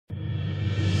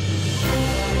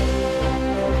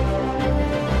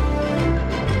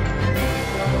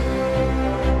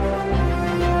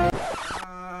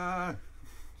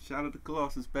Shout out to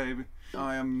Colossus, baby.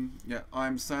 I am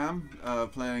Sam,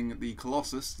 playing the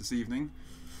Colossus this evening,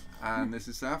 and this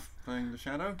is Saff playing the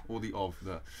Shadow, or the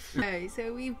the. Okay,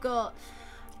 so we've got.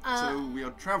 So we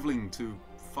are travelling to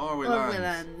faraway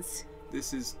lands.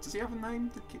 This is. Does he have a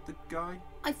name? The guy?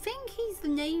 I think he's the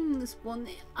nameless one.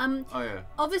 Oh yeah.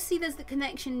 Obviously, there's the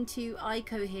connection to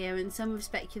Ico here, and some have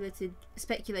speculated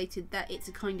that it's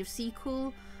a kind of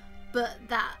sequel, but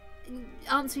that.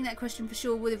 Answering that question for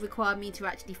sure would have required me to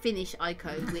actually finish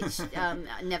Ico, which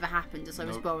never happened as I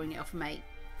was borrowing it off a mate.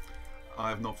 I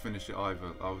have not finished it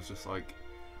either. I was just like,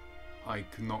 I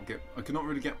couldn't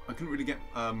really get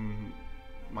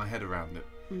my head around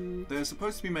it. They're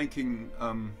supposed to be making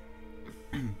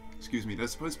excuse me, they're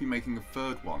supposed to be making a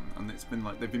third one, and it's been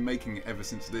like they've been making it ever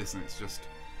since this, and it's just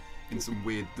in some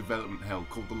weird development hell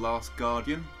called The Last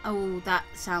Guardian. Oh, that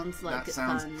sounds like that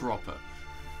sounds proper.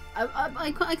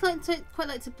 I quite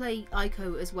like to play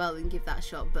Ico as well and give that a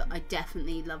shot, but I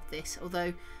definitely love this.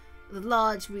 Although the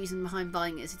large reason behind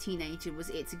buying it as a teenager was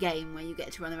it's a game where you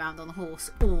get to run around on a horse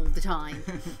all the time.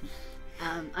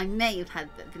 I may have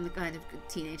been the kind of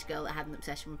teenage girl that had an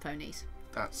obsession with ponies.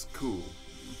 That's cool.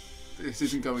 This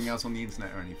isn't going out on the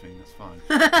internet or anything. That's fine.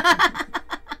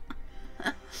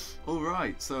 All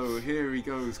right, so here he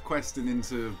goes questing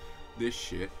into this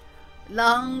shit.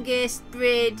 Longest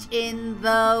bridge in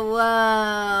the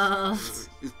world.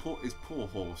 His poor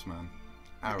horse, man.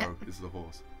 Arrow is the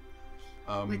horse.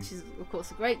 Which is, of course,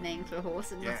 a great name for a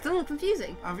horse, and it's still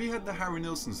confusing. Have you heard the Harry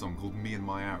Nilsson song called "Me and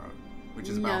My Arrow"? Which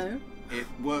is about. No. It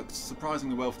works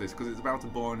surprisingly well for this because it's about a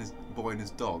boy and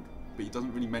his dog, but he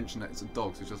doesn't really mention that it's a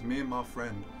dog. So it's just me and my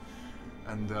friend,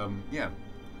 and yeah.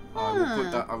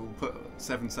 I will put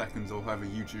 7 seconds or however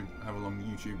long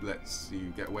YouTube lets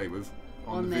you get away with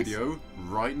on the video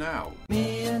right now.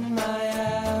 Me and my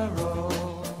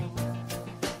arrow,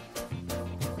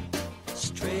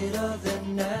 straighter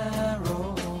than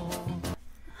narrow.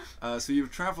 So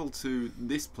you've travelled to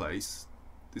this place,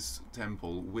 this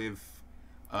temple, with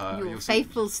your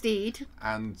faithful steed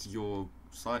and your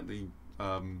slightly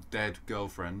dead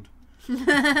girlfriend,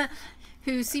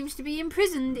 who seems to be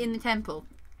imprisoned in the temple.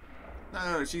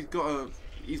 No, he's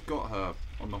got her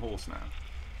on the horse now.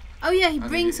 Oh yeah, he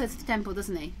brings her to the temple,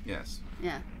 doesn't he? Yes.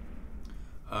 Yeah.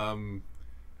 A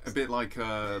bit like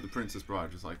the Princess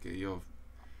Bride, just like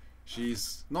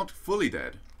she's not fully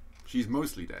dead, she's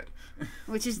mostly dead.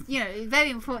 Which is, a very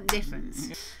important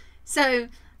difference. So,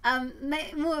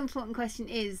 more important question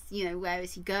is, where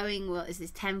is he going? What is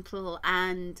this temple?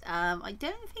 And I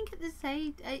don't think at this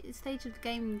stage of the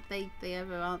game they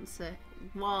ever answer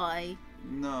why.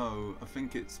 No, I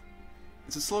think it's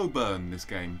a slow burn, this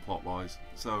game, plot-wise.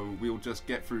 So we'll just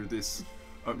get through this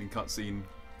opening cutscene,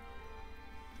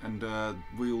 and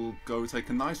we'll go take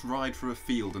a nice ride through a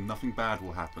field, and nothing bad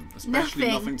will happen. Especially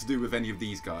nothing to do with any of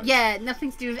these guys. Yeah,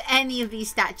 nothing to do with any of these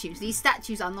statues. These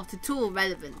statues are not at all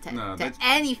relevant to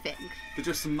anything. They're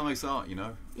just some nice art,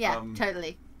 Yeah,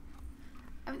 totally.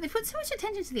 I mean, they put so much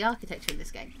attention to the architecture in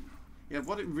this game. Yeah,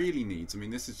 what it really needs, I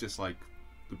mean, this is just like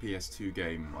the PS2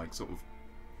 game, like sort of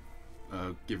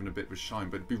given a bit of a shine,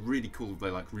 but it'd be really cool if they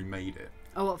like remade it.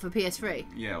 Oh, what, for PS3?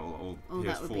 Yeah, or PS4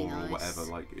 that would be nice. Or whatever.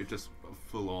 Like it just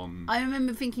full on. I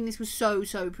remember thinking this was so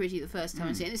pretty the first time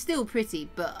I see it. And it's still pretty,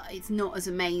 but it's not as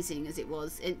amazing as it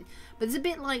was. But it's a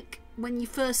bit like when you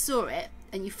first saw it,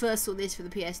 and you first saw this for the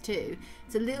PS2.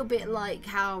 It's a little bit like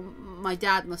how my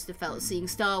dad must have felt seeing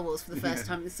Star Wars for the first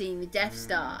time and seeing the Death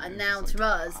Star, and now to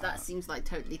us that seems like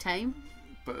totally tame.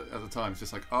 But at the time, it's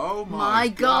just like, oh my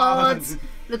god!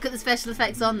 Look at the special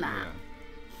effects on that.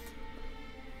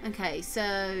 Yeah. Okay,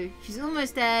 so she's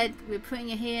almost dead. We're putting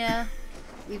her here.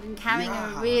 We've been carrying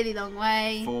her a really long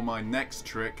way. For my next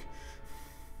trick.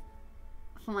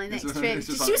 She was supposed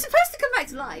to come back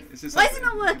to life. Why is it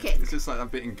not working? It's just like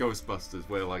that bit in Ghostbusters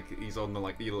where like he's on the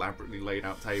elaborately laid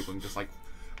out table and just like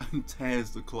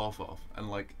tears the cloth off, and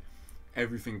like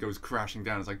everything goes crashing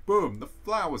down. It's like, boom, the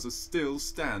flowers are still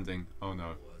standing. Oh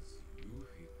no.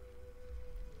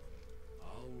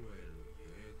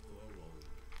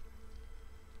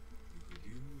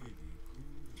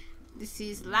 This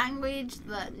is language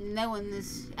that no one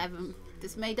has ever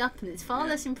made up, and it's far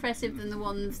less impressive than the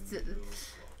ones that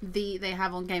they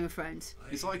have on Game of Thrones.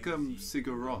 It's like Sigur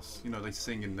Rós, they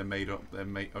sing in their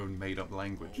own made up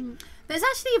language. There's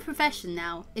actually a profession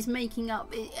now, is making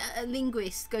up.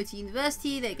 Linguists go to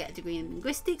university, they get a degree in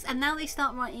linguistics, and now they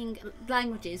start writing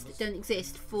languages that don't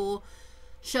exist for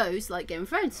shows like Game of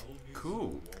Thrones.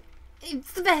 Cool.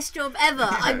 It's the best job ever.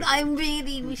 I'm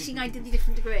really wishing I did a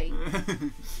different degree.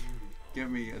 Give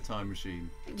me a time machine.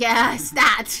 Yes,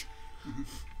 that.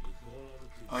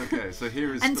 Okay, so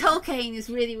here is. And Tolkien is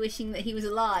really wishing that he was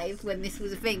alive when this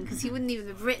was a thing, because he wouldn't even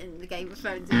have written the Game of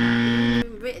Thrones. He wouldn't have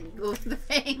even written Lord of the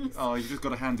Rings. Oh, you just got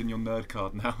to hand in your nerd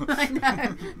card now. I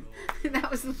know. That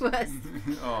was the worst.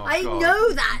 Oh, I God.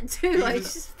 know that too. Even, I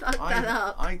just fucked that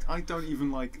up. I don't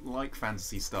even like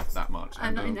fantasy stuff that much.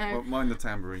 I know. Well, mind the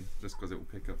tambourine, just because it will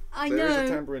pick up. I There know. is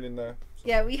a tambourine in there.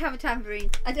 Yeah, we have a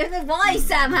tambourine. I don't know why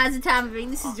Sam has a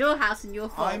tambourine. This is your house and your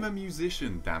fault. I'm a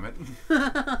musician, damn it.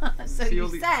 So See you all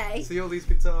say. See all these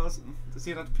guitars?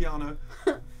 See that piano?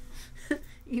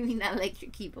 You mean that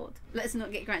electric keyboard. Let's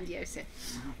not get grandiose here.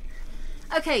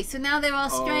 Okay, so now there are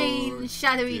strange,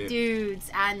 shadowy dear. dudes,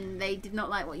 and they did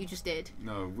not like what you just did.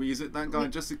 No, that guy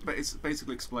just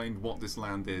basically explained what this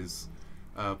land is.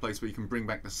 A place where you can bring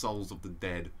back the souls of the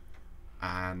dead.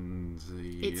 And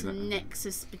It's a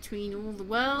nexus between all the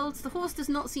worlds. The horse does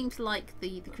not seem to like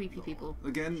the creepy people.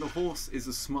 Again, the horse is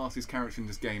the smartest character in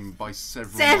this game by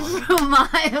several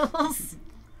Miles.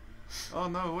 Oh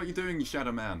no, what are you doing, you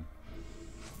shadow man?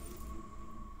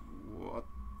 What?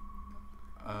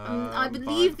 I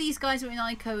believe these guys are in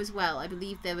Ico as well. I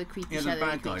believe there were creepy the shadowy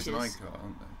bad guys in creatures. Ico,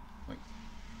 aren't they? Like,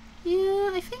 Yeah,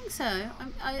 I think so.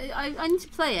 I need to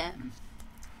play it.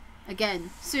 Again,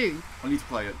 soon. I need to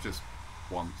play it just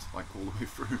once, like all the way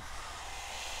through.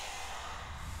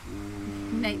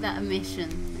 Make that a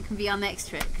mission. That can be our next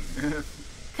trick.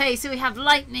 Okay, so we have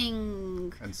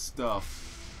lightning And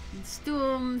stuff. and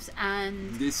storms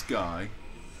and This guy.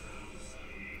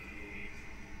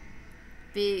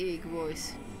 big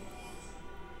voice.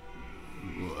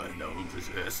 I know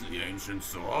possess the ancient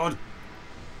sword.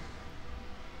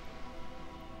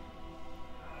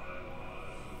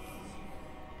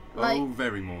 Like- Oh,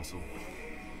 very morsel.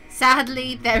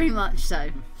 Sadly, very much so.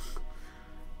 You're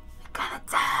gonna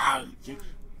die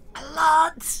a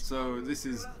lot. So this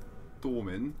is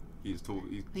Dormin. He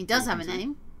Does have a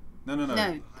name. No.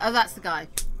 No. Oh, that's the guy.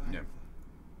 Yeah.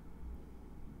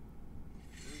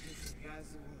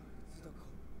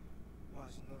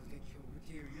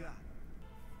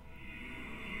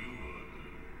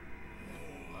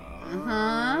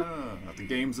 The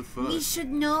game's afoot. We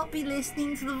should not be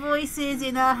listening to the voices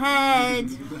in our head.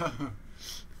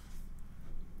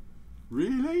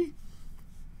 Really?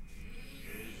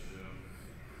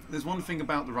 There's one thing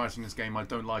about the writing in this game I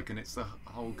don't like, and it's the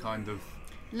whole kind of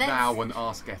thou and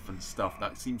ask F and stuff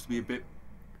that seems to be a bit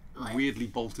weirdly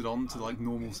bolted on to like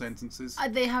normal sentences.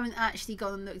 They haven't actually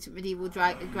gone and looked at medieval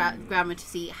grammar to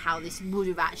see how this would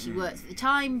have actually worked at the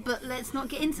time, but let's not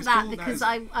get into that cool, because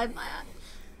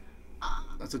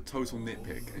That's a total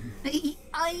nitpick.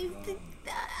 I'm the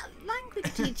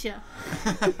language teacher.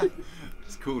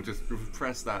 It's cool, just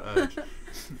repress that urge.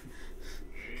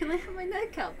 Can I have my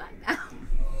nerd card back now?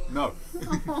 No.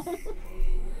 Oh.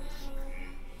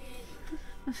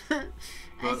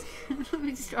 But, Let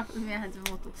me just drop it in my hands of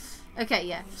mortal. Okay,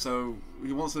 yeah. so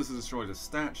he wants us to destroy the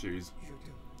statues.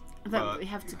 But we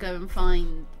have to go and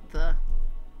find the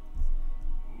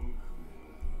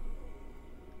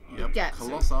Yep. Yeah,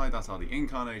 Colossi, that are the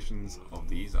incarnations of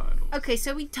these idols. Okay,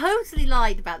 so we totally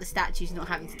lied about the statues not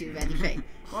having to do with anything.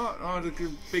 Well,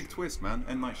 the big twist, man.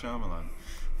 M. Night Shyamalan.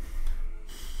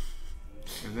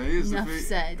 If there is Enough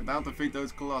said. Without defeat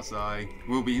those Colossi,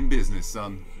 we'll be in business,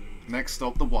 son. Next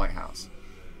stop, the White House.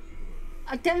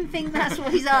 I don't think that's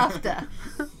what he's after.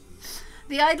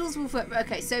 The idols will...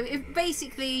 Okay, so if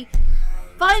basically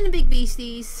find the big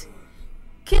beasties,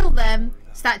 kill them,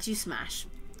 statue smash.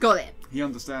 Got it. He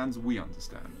understands, we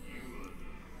understand.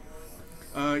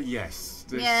 Yes.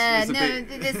 This Yeah, is a no,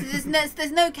 bit...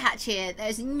 there's no catch here.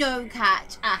 There's no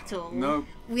catch at all. No.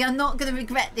 We are not going to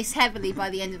regret this heavily by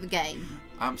the end of the game.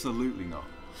 Absolutely not.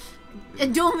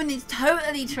 And Dorman is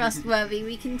totally trustworthy.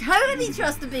 We can totally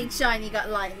trust the big shiny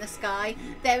light in the sky.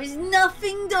 There is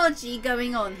nothing dodgy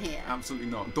going on here. Absolutely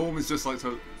not. Dorman's just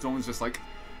like,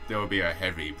 there will be a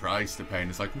heavy price to pay. And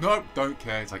it's like, nope, don't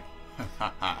care. It's like,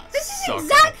 ha ha. This is sucker.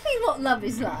 exactly what love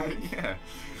is like. Yeah.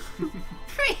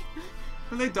 Pretty-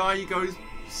 When they die, you go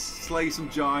slay some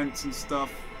giants and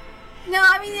stuff. No,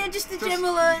 I mean, just the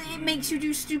general, it makes you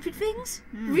do stupid things.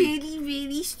 Really,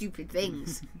 really stupid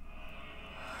things.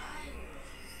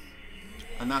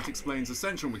 And that explains the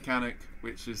central mechanic,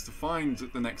 which is to find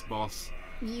the next boss.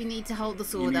 You need to hold the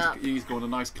sword up. You need to go on a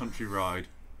nice country ride.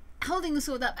 Holding the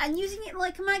sword up and using it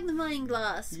like a magnifying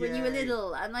glass when you were Yay.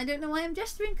 little. And I don't know why I'm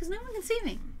gesturing, because no one can see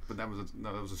me. But that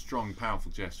was a strong,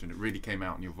 powerful gesture, and it really came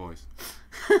out in your voice.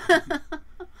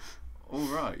 All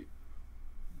right.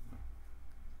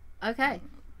 Okay.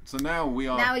 So now we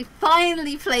are. Now we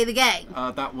finally play the game.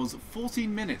 That was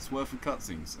 14 minutes worth of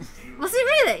cutscenes. Was it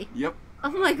really? Yep. Oh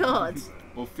my god.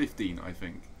 Or 15, I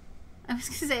think. I was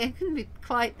going to say, it couldn't be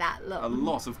quite that long. A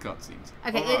lot of cutscenes.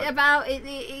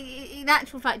 Okay, in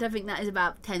actual fact, I think that is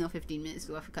about 10 or 15 minutes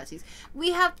worth of cutscenes.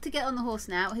 We have to get on the horse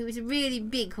now, who is a really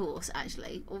big horse,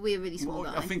 actually. Or we're a really small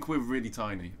guy. I think we're really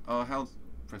tiny. How?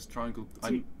 Press triangle.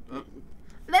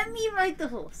 Let me ride the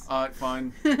horse. Alright,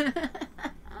 fine.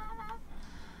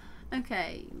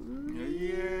 Okay.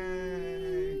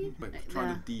 Yay! Wait,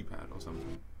 try the D-pad or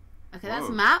something. Okay, that's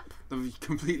a map. The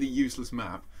completely useless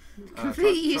map.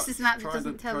 Completely useless map that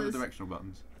doesn't tell us. Try the directional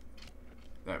buttons.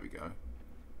 There we go.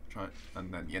 Try it,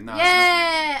 and then now.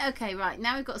 Yeah. Okay, right.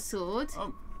 Now we've got a sword.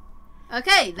 Oh.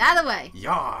 Okay, that away.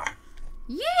 Yar.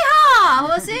 Yeehaw,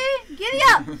 horsey! Giddy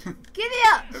up! Giddy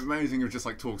up! Amazing. It just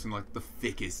like talks in like the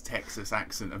thickest Texas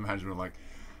accent imaginable. Like,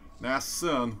 now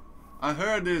son, I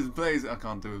heard this place. I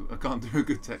can't do a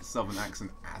good Southern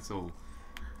accent at all.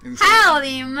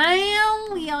 Howdy,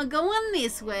 man! We are going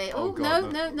this way. Oh,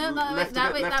 God, no,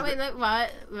 that way,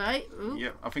 right. Ooh.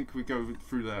 Yeah, I think we go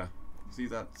through there. See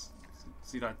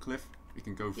that cliff? We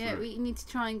can go through. Yeah, we need to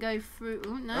try and go through.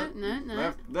 Oh, no.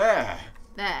 Left there.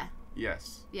 There.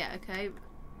 Yes. Yeah. Okay.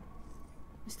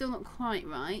 We're still not quite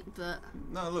right, but.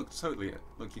 No, look, totally.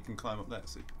 Look, you can climb up there.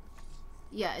 See.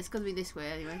 Yeah, it's got to be this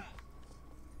way anyway.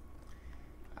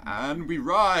 And we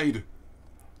ride.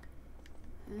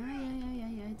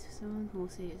 Yeah. It's someone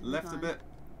horsey. Left a bit.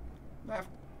 Left.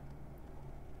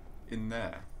 In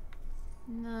there.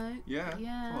 No. Yeah.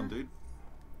 Come on, dude.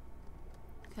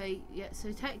 Okay. Yeah.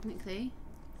 So technically.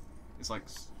 It's like.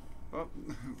 Oh,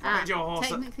 ride your horse.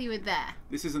 Technically, we're there.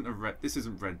 This isn't Red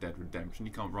Dead Redemption.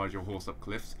 You can't ride your horse up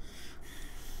cliffs.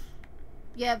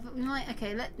 Yeah, but we might.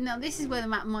 Okay. Now this is where the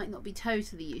map might not be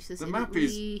totally useless. The map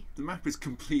is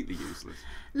completely useless.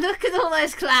 Look at all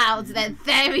those clouds. They're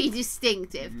very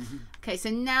distinctive. Okay, so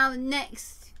now the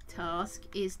next task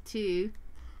is to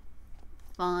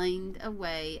find a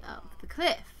way up the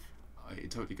cliff. I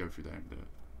totally go through there and do it.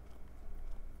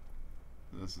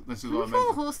 This is How what I many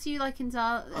meant. horse do you like in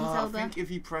Zelda? I think if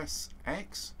you press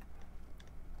X.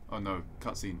 Oh no,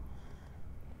 cutscene.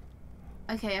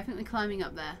 Okay, I think we're climbing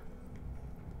up there.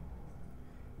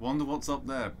 Wonder what's up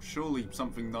there. Surely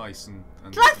something nice and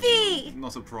Fluffy!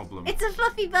 Not a problem. It's a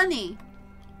fluffy bunny.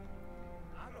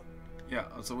 Yeah.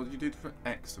 So what do you do for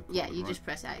X? Yeah, you just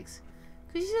press X.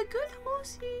 Because he's a good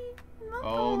horsey.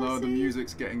 Oh no, the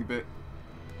music's getting a bit.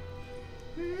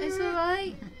 It's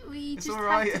alright. We It's just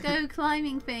alright. have to go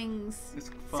climbing things. It's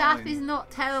fine. Saff is not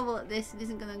terrible at this. It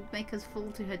isn't going to make us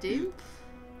fall to her doom.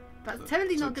 That's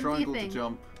totally not going to be a triangle thing. to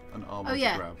jump and arm Oh, to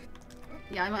yeah. grab.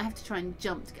 Yeah, I might have to try and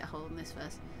jump to get a hold on this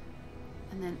first.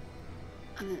 And then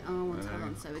R1 to hold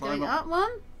on. So we're going up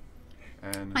one.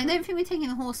 And I don't think we're taking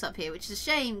the horse up here, which is a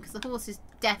shame because the horse is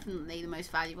definitely the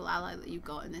most valuable ally that you've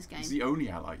got in this game. it's the only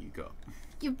ally you got.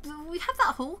 We have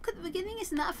that hawk at the beginning.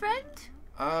 Isn't that a friend?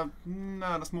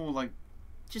 No, that's more like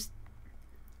just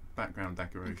background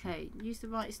decoration. Okay, use the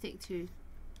right stick to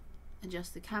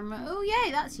adjust the camera. Oh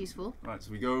yay, that's useful. Right,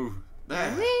 so we go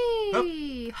there.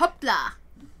 Whee! Hopla!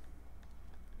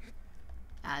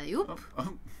 Alley oop.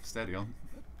 Oh, steady on.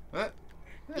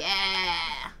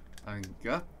 Yeah! And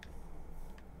go.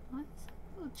 What is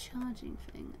that little charging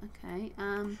thing? Okay.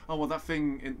 Oh well, that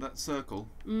thing in that circle.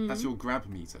 That's your grab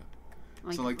meter.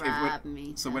 So like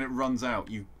when it runs out,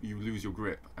 you lose your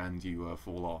grip and you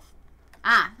fall off.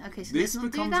 Ah, okay. So let's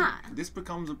not do that. This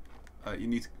becomes a. You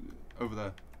need to over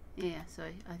there. Yeah.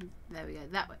 Sorry. There we go.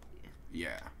 That way.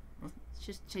 Yeah. Let's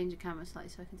just change the camera slightly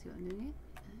so I can see what I'm doing.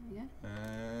 There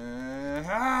we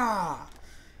go.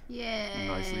 Yay!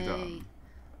 Nicely done.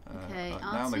 Okay.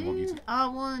 Now they want you to.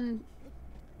 R1.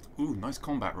 Ooh, nice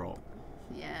combat roll.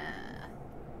 Yeah.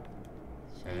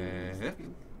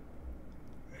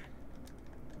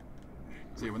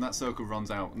 See, when that circle runs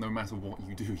out, no matter what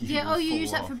you do, you yeah. will You fall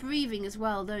use that off. for breathing as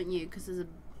well, don't you? Because there's a.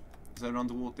 Is there an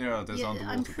underwater? Yeah, there's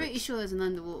underwater. I'm pretty bits. sure there's an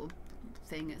underwater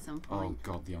thing at some point. Oh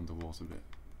god, the underwater bit.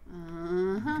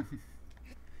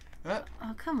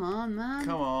 Oh come on, man.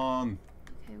 Come on.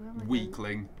 Okay, where am I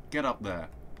Weakling, get up there.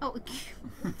 Oh,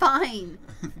 fine.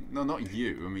 No, not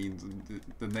you. I mean,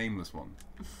 the nameless one.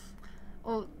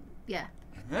 Oh, yeah.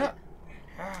 Yeah.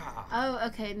 Oh,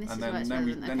 okay. And this is where it's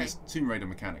relevant. Then it's Tomb Raider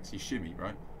mechanics. You shimmy,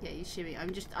 right? Yeah, you shimmy.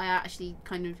 I'm actually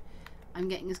kind of, I'm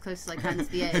getting as close as I can to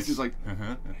the edge. It's just like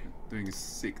doing a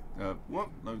sick. What?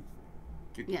 No.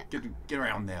 Get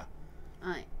around there.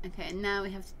 Right. Okay. And now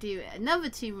we have to do another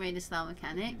Tomb Raider style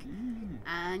mechanic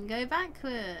and go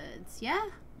backwards. Yeah.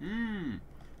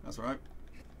 That's right.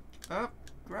 Up.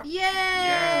 Grab. Yay!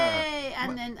 Yeah.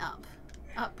 And then up.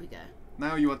 Up we go.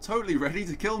 Now you are totally ready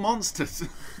to kill monsters.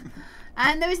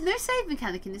 And there is no save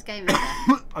mechanic in this game, is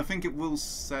there? I think it will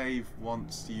save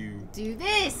once you do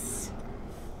this.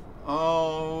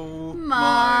 Oh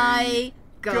my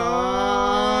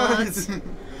God.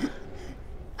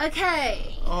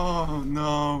 Okay. Oh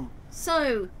no.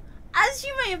 So, as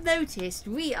you may have noticed,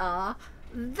 we are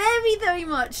very, very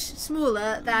much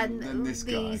smaller than this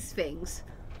these guy. things.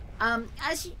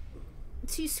 As you,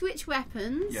 to switch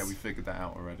weapons. Yeah, we figured that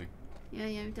out already. Yeah,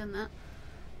 we've done that.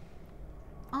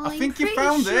 I think you pretty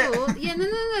found sure, it. Yeah, no.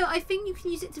 I think you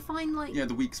can use it to find like Yeah,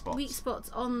 the weak spots. weak spots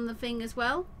on the thing as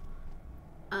well.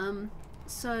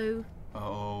 So.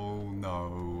 Oh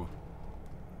no.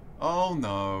 Oh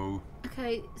no.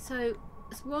 Okay, so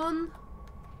there's one.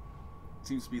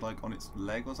 Seems to be like on its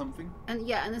leg or something. And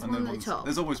yeah, and there's one at the top.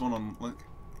 There's always one on, like,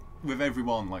 with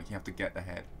everyone, like, you have to get the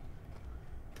head.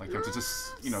 Like, you have to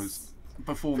just, you know,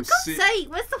 perform... For God's sake,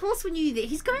 where's the horse when you need it?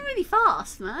 He's going really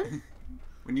fast, man.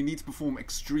 When you need to perform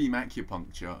extreme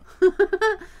acupuncture.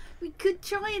 We could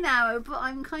try an arrow, but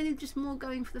I'm kind of just more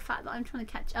going for the fact that I'm trying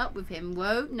to catch up with him.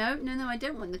 Whoa, no, I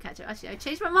don't want to catch up. Actually, I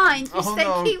changed my mind. Oh,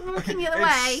 no. Keep walking the other way.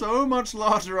 It's so much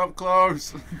larger up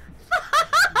close.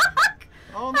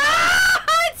 Oh no. Ah,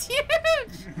 it's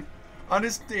huge! And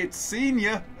it's seen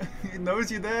you. It knows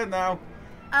you're there now.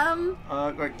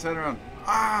 Right, turn around.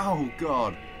 Ow,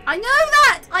 God. I know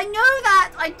that!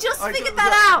 I just figured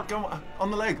that out! Go on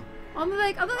the leg. On the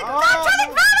leg. Oh. No, I'm trying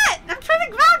to grab it! I'm trying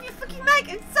to grab your fucking leg,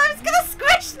 and so it's gonna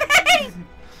squish me!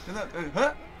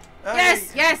 Huh?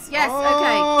 Yes, okay.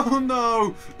 Oh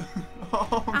no.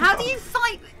 Oh, How no. do you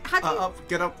fight? How do you...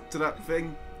 Get up to that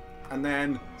thing, and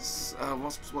then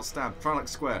what's stab? Try like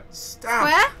square. Stab.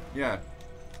 Square? Yeah.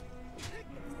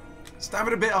 Stab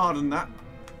it a bit harder than that.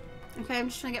 Okay, I'm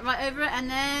just trying to get right over it, and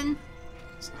then...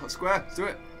 Square. Do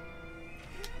it.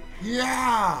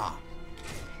 Yeah.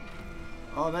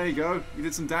 Oh, there you go. You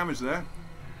did some damage there.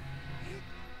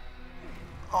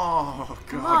 Oh God.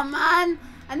 Come on, man.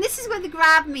 And this is where the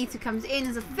grab meter comes in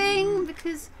as a thing,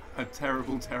 because... A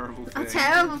terrible, terrible thing. A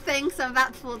terrible thing, so I'm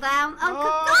about to fall down.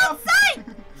 Oh, Oh. for God's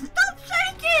sake! Stop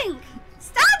shaking!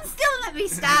 Stand still and let me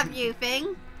stab you,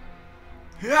 thing.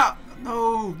 Yeah.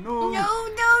 No. No.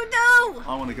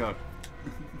 I want to go.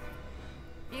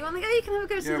 You want to go? You can have a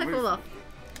go as soon as I fall off.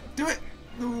 Do it.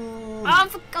 No. Oh,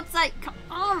 for God's sake, come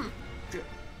on!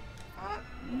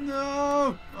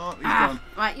 No. Oh, he's gone.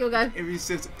 Right, you'll go. Can you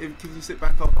sit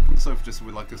back up on the sofa just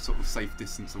with like a sort of safe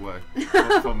distance away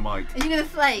from Mike? Are you going to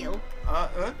flail?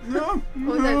 No. Oh,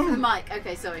 no, for the mic.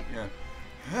 Okay, sorry.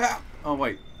 Yeah. Oh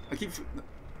wait, I keep.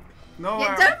 No.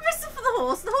 Yeah, don't whistle for the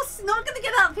horse. The horse is not going to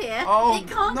get up here. Oh It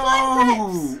can't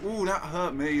climb steps. Ooh, that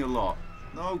hurt me a lot.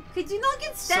 No. Could you not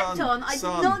get stepped Son, on? I did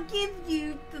not give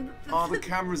you the Oh, the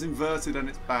camera's inverted and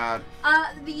it's bad.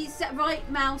 the right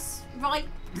mouse, right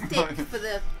stick for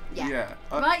the Yeah.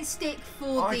 right stick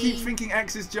for I the. keep thinking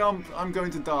X is jump. I'm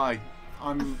going to die.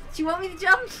 Do you want me to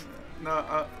jump?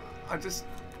 No. I just.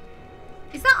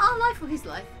 Is that our life or his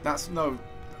life? That's no.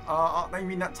 I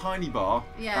mean that tiny bar.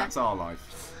 Yeah. That's our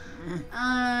life.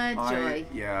 Joy.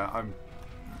 I'm.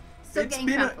 Still getting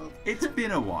crumpled. It's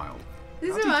been a while.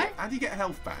 This is alright. How do you get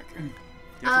health back?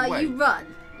 You have to wait. You run.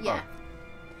 Yeah. Oh.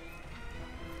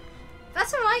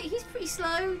 That's alright. He's pretty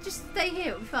slow. Just stay here.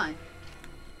 It'll be fine.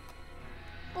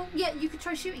 Well, yeah, you could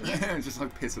try shooting it. Just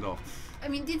like piss it off. I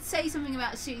mean, it did say something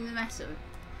about shooting the metal.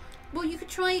 Well, you could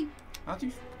try. How do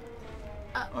you?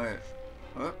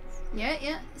 Oh yeah.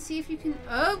 Yeah. See if you can.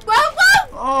 Oh, whoa!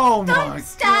 Oh Don't my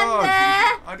stand God!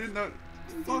 there. I didn't know.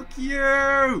 Fuck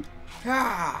you!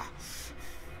 Ah.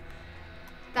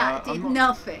 That did I'm not-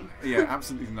 nothing. Yeah,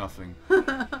 absolutely nothing.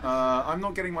 I'm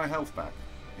not getting my health back.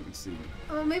 It would seem.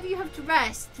 Well, maybe you have to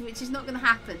rest, which is not going to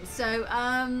happen. So,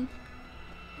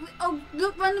 oh,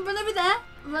 look, run over there.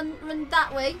 Run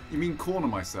that way. You mean corner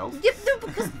myself? Yep, no,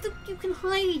 because you can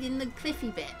hide in the cliffy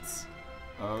bits,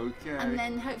 Okay. and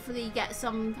then hopefully get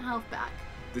some health back.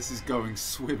 This is going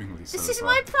swimmingly. This so is far.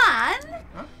 my plan.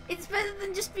 Huh? It's better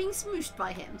than just being smooshed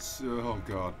by him. Oh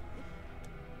God.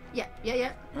 Yeah,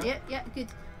 good.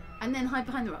 And then hide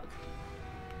behind the rock.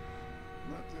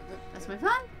 That's my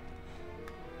plan.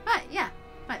 Right, yeah.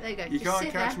 Right, there you go. You Just can't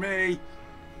sit catch there. me.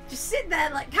 Just sit there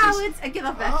like cowards and give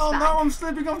up their Oh stack. no, I'm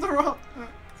slipping off the rock.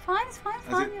 It's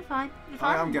fine, you're fine. You're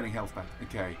fine. I am getting health back.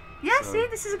 Okay. Yeah, so- see,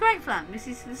 this is a great plan. This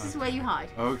is where you hide.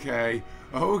 Okay.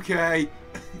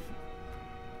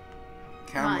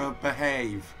 Camera, Right.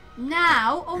 behave.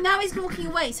 Now he's walking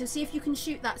away, so see if you can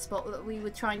shoot that spot that we were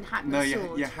trying to hack with No, the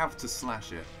sword. you have to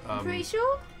slash it. Pretty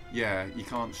sure? Yeah, you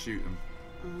can't shoot them.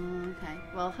 Okay,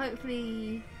 well,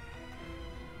 hopefully...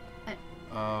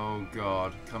 Oh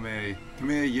God, come here,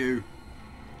 you.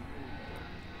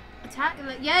 Attack? We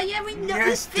know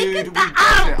Yes, we figured dude, we that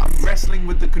got out! it. I'm wrestling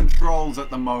with the controls at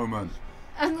the moment.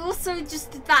 And also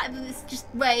just the fact that it's just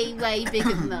way, way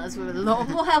bigger than us with a lot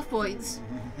more health points.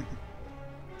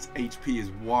 Its HP is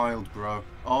wild, bro.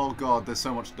 Oh god, there's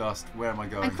so much dust. Where am I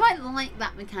going? I quite like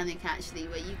that mechanic actually,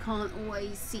 where you can't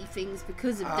always see things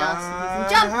because of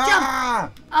dust.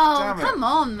 Jump! Oh, come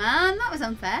on, man. That was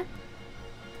unfair.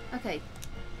 Okay.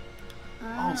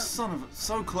 Oh, son of a...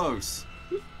 So close.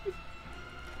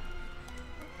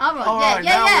 Alright,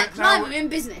 yeah. Climb, we're in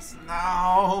business. No.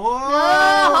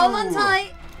 Oh, hold on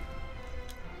tight.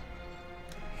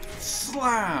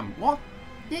 Slam. What?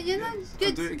 Yeah, no,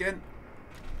 good. Do it again.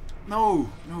 No,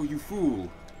 you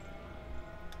fool.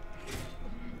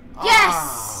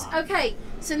 Yes! Okay,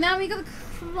 so now we got to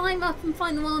climb up and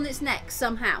find the one that's next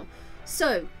somehow.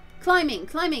 So, climbing.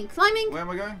 Where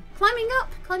am I going? Climbing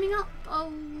up.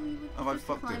 Oh, have I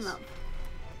fucked this? Up.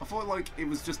 I thought like it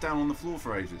was just down on the floor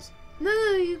for ages. No,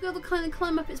 you got to kind of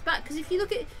climb up its back because if you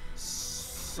look at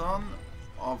son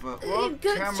of a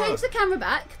change the camera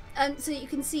back so you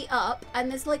can see up,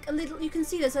 and there's like a little. You can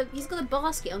see he's got a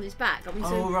basket on his back. I mean,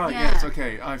 right, yes,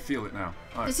 okay, I feel it now.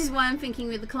 Right. This is why I'm thinking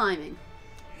with the climbing.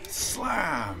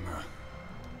 Slam.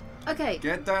 Okay.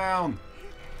 Get down.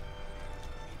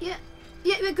 Yeah,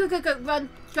 go, run,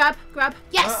 grab.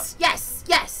 Yes.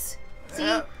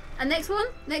 See, and next one.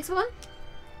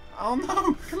 Oh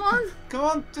no! Come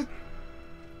on! Just...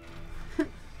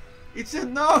 It's a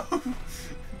no!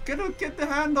 Get the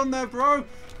hand on there, bro!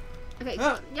 Okay,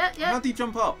 yeah. How do you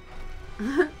jump up?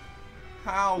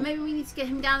 How? Maybe we need to get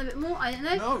him down a bit more. I don't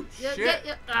know. No, shit!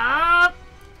 Yeah.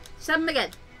 Stab him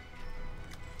again.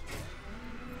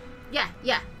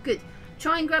 Yeah, good.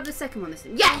 Try and grab the second one this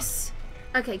time. Yes!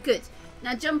 Okay, good.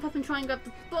 Now jump up and try and grab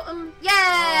the bottom. Yeah!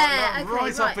 Oh, no, okay,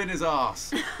 right up in his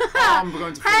arse. I'm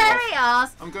going to fall Hairy off.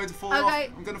 ass. I'm going to fall off.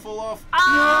 I'm going to fall off.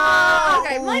 Oh! No!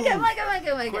 Okay, my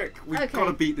go. Quick, we've got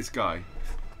to beat this guy.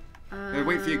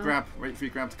 Wait for your grab. Wait for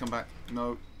your grab to come back.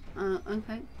 No.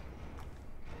 Okay.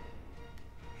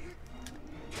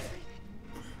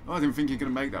 Oh, I didn't think you're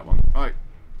going to make that one. Right.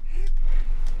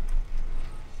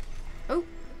 Oh.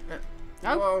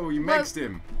 Whoa, you mixed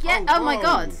him. Yeah, oh my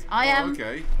god. I am.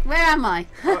 Okay. Where am I?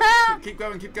 Keep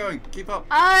going. Keep up.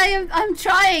 I'm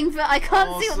trying, but I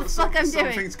can't see what the fuck I'm doing.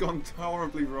 Something's gone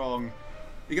horribly wrong.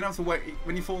 You're going to have to wait.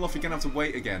 When you fall off, you're going to have to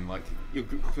wait again. Like,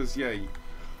 because, yeah.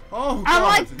 Oh, god. Oh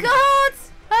my god.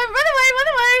 Run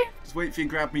away. Just wait for your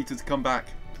grab meter to come back.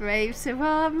 Brave Sir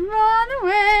Robin, run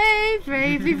away.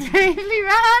 Bravely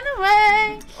run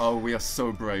away. Oh, we are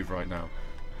so brave right now.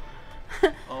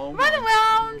 Oh, run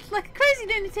around like a crazy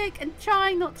lunatic and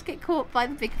try not to get caught by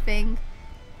the big thing.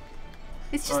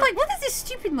 It's just like, what is this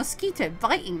stupid mosquito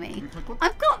biting me?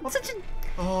 I've got such a...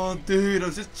 Oh, dude, I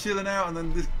was just chilling out and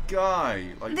then this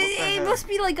guy. Like, it must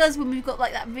be like us when we've got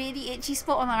like that really itchy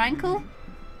spot on our ankle.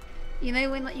 You know,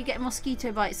 when like you get a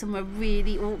mosquito bite somewhere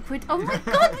really awkward. Oh my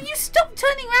god, will you stop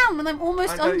turning around when I'm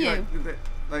almost on you?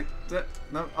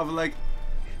 No, other leg.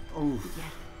 Oh, yeah.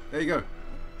 There you go.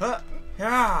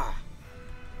 Yeah.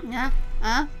 Yeah.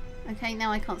 Okay,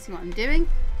 now I can't see what I'm doing.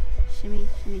 Shimmy.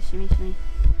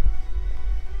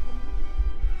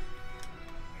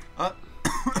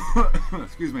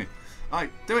 Excuse me.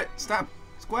 Alright, do it. Stab.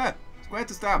 Square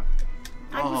to stab.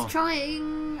 I was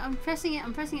trying. I'm pressing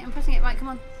it. Right, come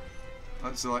on.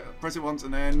 So like, press it once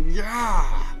and then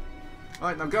yeah.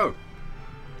 Alright, now go.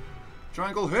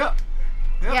 Triangle here.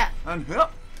 Yeah. And here.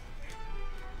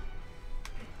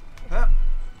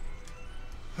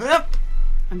 Here.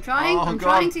 I'm trying. I'm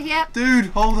trying to hear. Dude,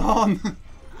 hold on.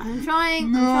 I'm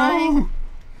trying. No.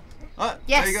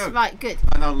 Yes. There you go. Right. Good.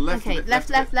 And now left. Okay. Left.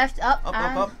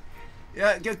 Up.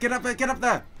 Yeah. Get up there. Get up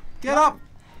there. Get up.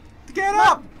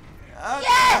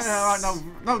 Yes. Alright,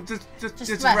 no. Just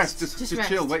rest. Just rest.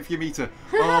 chill. Wait for your meter.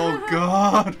 Oh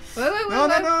god. Wait.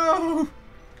 No.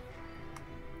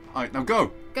 Alright, now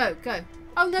go. Go.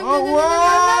 Oh no. Whoa.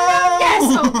 Yes.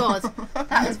 Oh god.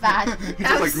 That was bad.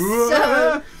 That was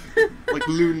so. Like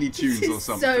Looney Tunes or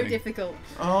something. So difficult.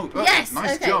 Oh, yes.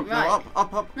 Nice okay, jump. Right. Now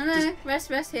up. No. Rest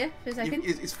here for a second.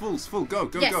 It's full. Go.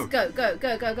 Yes. Go.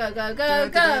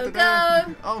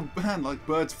 Oh man, like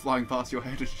birds flying past your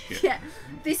head and shit. Yeah.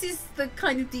 This is the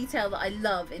kind of detail that I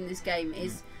love in this game.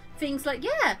 Is things like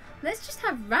let's just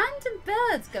have random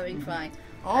birds going by.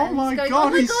 Oh my god. Oh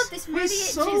my god. This really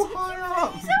itches. So high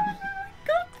up. Oh my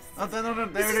god. There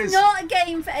this it is not a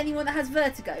game for anyone that has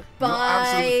vertigo,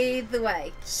 by the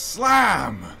way.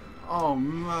 Slam! Oh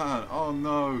man, oh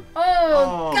no.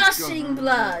 Oh, gushing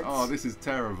blood. Oh, this is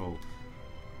terrible.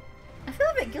 I feel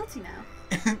a bit guilty now.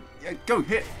 Yeah, go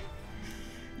hit.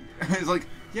 It's like,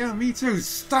 yeah, me too.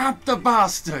 Stab the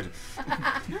bastard.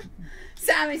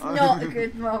 Sam is not a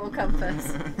good moral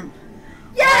compass.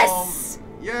 Yes!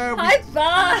 Yeah, High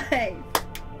five!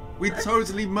 we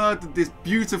totally murdered this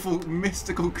beautiful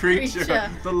mystical creature.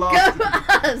 The Go last,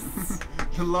 us!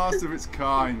 the last of its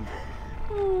kind.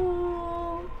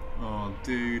 Oh. Oh,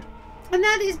 dude. And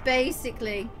that is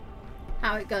basically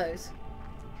how it goes.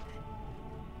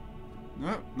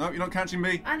 No, you're not catching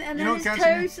me. And you're then not it's catching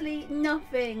totally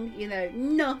nothing,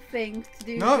 nothing to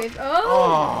do No. with.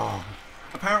 Oh.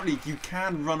 Apparently, you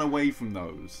can run away from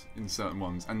those in certain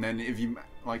ones, and then if you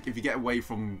get away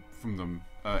from them,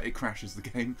 it crashes the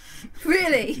game.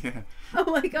 Really? Yeah. Oh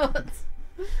my god.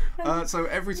 So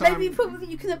every time. Maybe probably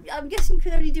you can. I'm guessing you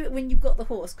can only do it when you've got the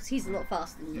horse because he's a lot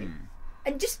faster than you,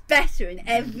 and just better in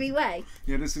every way.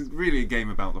 Yeah, this is really a game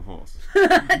about the horse.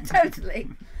 Totally.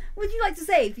 Would you like to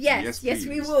save? Yes, Yes,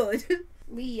 we please. would.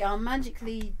 We are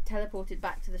magically teleported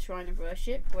back to the Shrine of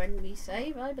Worship when we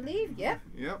save, I believe. Yep.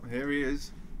 Yep, here he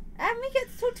is. And we get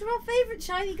to talk to our favourite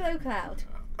shiny glow cloud.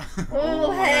 All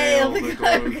All hail the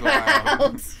glow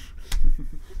cloud!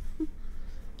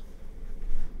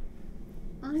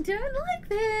 I don't like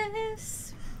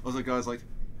this. Also, guys, like,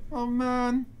 oh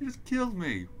man, you just killed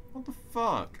me. What the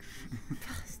fuck?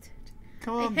 Bastard.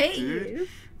 Come on, I hate dude. you.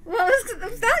 What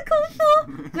was that called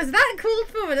for? Was that called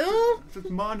for at all? Just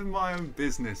minding my own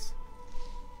business.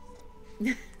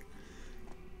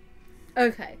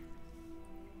 Okay.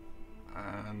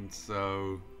 And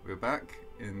so we're back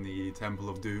in the Temple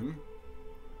of Doom.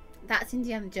 That's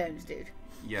Indiana Jones, dude.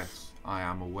 Yes, I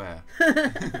am aware.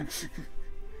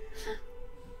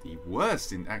 The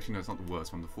worst actually, no, it's not the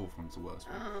worst one. The fourth one's the worst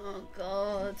one. Oh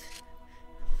god.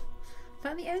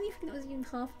 But the only thing that was even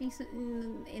half decent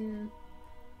in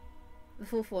the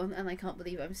fourth one, and I can't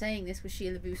believe I'm saying this, was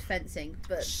Shia LaBeouf's fencing.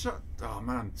 But Oh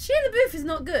man. Shia LaBeouf is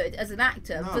not good as an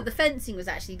actor, No. but the fencing was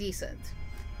actually decent.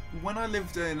 When I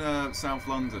lived in South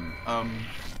London,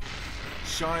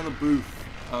 Shia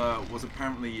LaBeouf was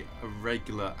apparently a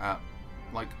regular at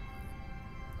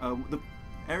the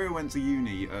area I went to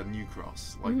uni at New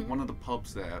Cross. One of the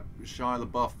pubs there, Shia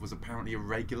LaBeouf was apparently a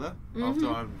regular after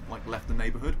I left the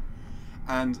neighbourhood,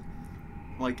 and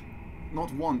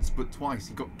not once but twice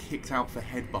he got kicked out for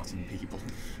headbutting people.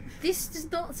 This does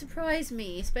not surprise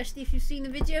me, especially if you've seen the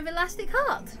video of Elastic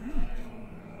Heart.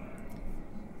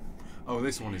 Oh,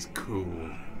 this one is cool.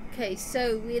 Okay,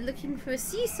 so we're looking for a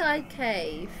seaside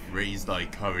cave. Raise thy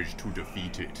courage to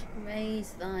defeat it.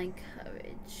 Raise thy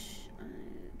courage.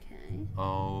 Okay.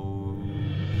 Oh,